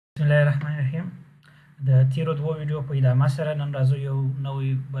بسم الله الرحمن الرحیم د تیرو دوه ویډیو په ادامه سره نن راځو یو نوی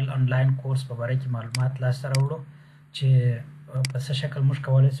بل انلاین کورس په باره کې معلومات لاسته راوړو چې په څه شکل موږ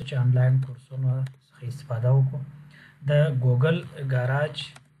کولی شو چې انلاین کورسونو څخه استفاده وکړو د ګوګل ګارج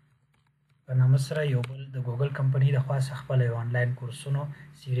په نامه سره یو بل د ګوګل کمپنۍ د خوا څخه خپله یو انلاین کورسونو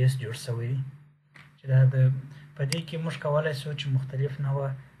سیریز جوړ شوی دی چې دا په دې کې موږ کولی شو چې مختلف نوع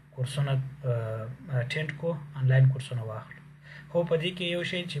کورسونه اټینډ کړو انلاین کورسونه واخلو خو په دې کې یو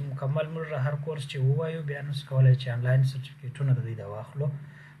شی چې مکمل موږ هر کورس چې ووایو بیا نو کولی چې انلاین سرټیفیکیټونه د دوی د واخلو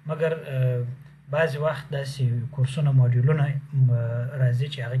مګر بعضې وخت داسې کورسونه موډیولونه راځي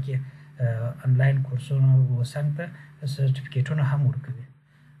چې هغه کې انلاین کورسونه وسنګ ته سرټیفیکیټونه هم ورکوي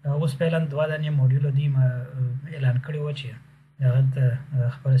اوس فعلا دوه دانې موډیول دوی اعلان کړي وو چې هغه ته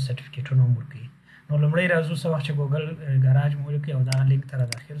خپل سرټیفیکیټونه هم ورکوي نو لومړی راځو څه وخت چې ګوګل ګراج مو ولیکئ او دغه لینک ته را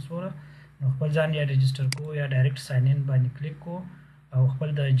داخل سوله نو خپل ځان یا رجسټر کو یا ډایرکټ ساین ان باندې کلیک کو او خپل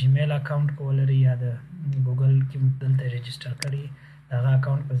د جیمیل اکاونټ کو ولري یا د ګوګل کې دلته رجسټر کړي دغه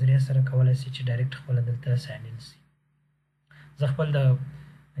اکاونټ په ذریعه سره کولی شي چې ډایرکټ خپل دلته ساین ان شي زه خپل د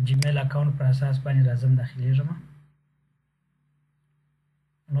جیمیل اکاونټ پر اساس باندې راځم داخلیږم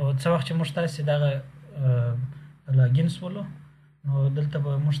نو څه وخت چې موږ تاسې دغه لاګین سولو نو دلته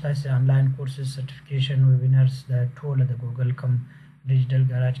به موږ تاسې انلاین کورسز سرټیفیکیشن ویبینرز دا ټوله د ګوګل کم ډیجیټل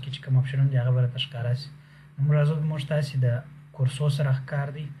ګراج کې چې کوم اپشنونه دي هغه به راته ښکاره شي نو راځو موږ تاسې د کورسو سره ښکار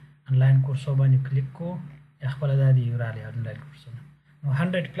دي انلاین کورسو باندې کلیک کوو یا خپله دا دي راغلي انلاین کورسونه نو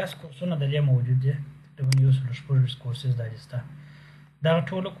 100 پلس کورسونه د دې موجود دي تقریبا 140 کورسز دا دي ستا دغه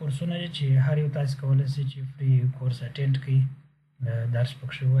ټوله کورسونه دي چې هر یو تاسې کولی شئ چې فري کورس اټینډ کړئ درس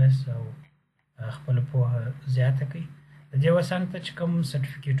پکښې ووایاست او خپله پوهه زیاته کړئ د دې وسنګ ته چې کوم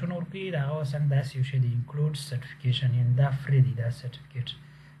سرټیفیکیټونه ورکوي د هغه وسنګ داسې یو شی دی انکلوډ سرټیفیکیشن یعنې دا فری دی دا سرټیفیکیټ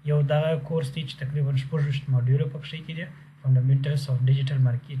یو دغه کورس دی چې تقریبا 16 موډیوله پکښې کې دي فنډامنټلز آف ډیجیټل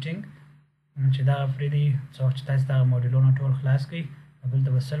مارکیټینګ چې دغه فری دی څه وخت چې تاسې دغه موډیولونه ټول خلاص کړئ نو دلته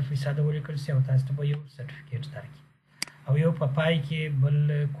به 100% ولیکل شي او تاسو ته به یو سرټیفیکیټ درکړي او یو په پای کې بل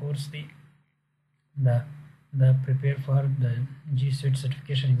کورس دی د پریپیر فار د جي سیټ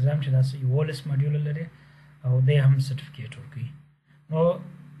سرټیفیکیشن اگزام چې دا 11 موډیوله لري او دی هم سرټیفیکیټ ورکوي نو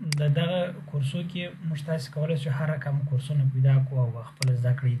د دغه کورسو کې موږ تاسې کولی شو هر رقم کورسونه پیدا کړو او خپله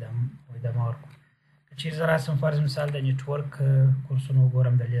زده کړې ادامه ورکړو که چیرې زه راسم فرض مثال د نیټورک کورسونه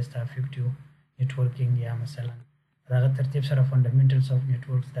وګورم د لیست افیکټیو نیټورکینګ یا مثلا دغه ترتیب سره فنډامنټلز آف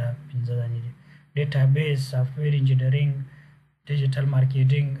نیټورکس دا 15 دانې دي ډیټابیس سافټویر انجینرینګ ډیجیټل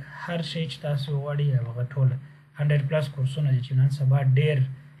مارکیټینګ هر شی چې تاسو وغواړئ هغه ټول 100 پلس کورسونه دي چې نن سبا ډېر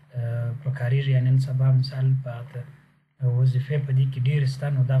پکارېږي یا نن سبا مثال په وظیفې په دې کې ډېر شته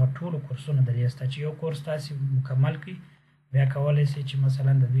نو دغه ټولو کورسونه د دې شته چې یو کورس تاسې مکمل کړئ بیا کولی شئ چې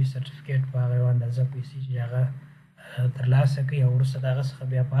مثلا د دوی سرټیفیکیټ په هغه یو اندازه پیسې چې هغه ترلاسه کړئ او وروسته د هغه څخه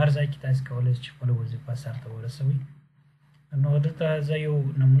بیا په هر ځای کې تاسې کولی شئ چې خپله وظیفه سرته ورسوئ نو دلته زه یو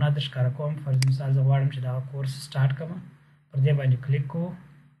نمونه در ښکاره کوم فرض مثال زه غواړم چې دغه کورس سټارټ کړم پر دې باندې کلیک کوو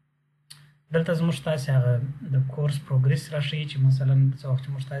دلته زموږ تاسې هغه د کورس پروګریس راښیي چې مثلا څه وخت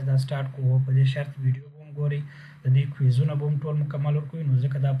چې موږ تاسې دا سټارټ کوو په دې شرط ویډیو به هم ګورئ د دې کویزونه به هم ټول مکمل ورکوي نو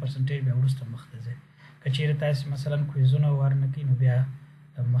ځکه دا پرسنټیج بیا وروسته مخته ځي که چیرې تاسې مثلا کویزونه ورنه کړئ نو بیا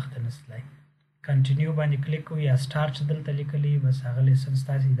مخته نه تلئ کنټینیو باندې کلیک کوئ یا سټارټ چې دلته لیکلي بس هغه لیسنس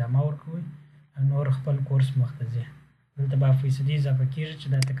تاسې ادامه ورکوئ نور خپل کورس مخته ځي دلته به فیصدي اضافه کېږي چې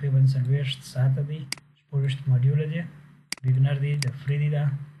دا تقریبا 40 ساعته دی 16 موډیوله دی بګنر دی د فری دی دا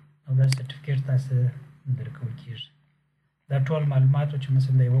او دا سرټیفیکیټ تاسو درکول کېږي دا ټول معلومات چې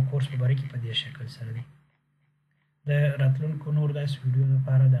مثلا د یو کورس په باره کې په دې شکل سره دي د راتلونکو نور داسې ویډیو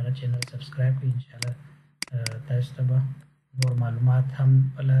لپاره دغه چینل سبسکرایب کړئ انشاءالله تاسو ته به نور معلومات هم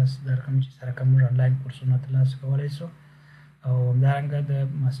په لاس درکړم چې سره کوم موږ انلاین کورسونه ترلاسه کولی شو او همدارنګه د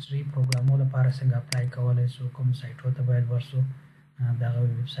ماسټري پروګرامو لپاره څنګه اپلای کولی شو کوم سایټو ته باید ورسو دغه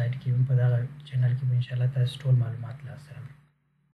ویب سایټ کې په دغه چینل کې به انشاءالله تاسو ټول معلومات لاسته راوړئ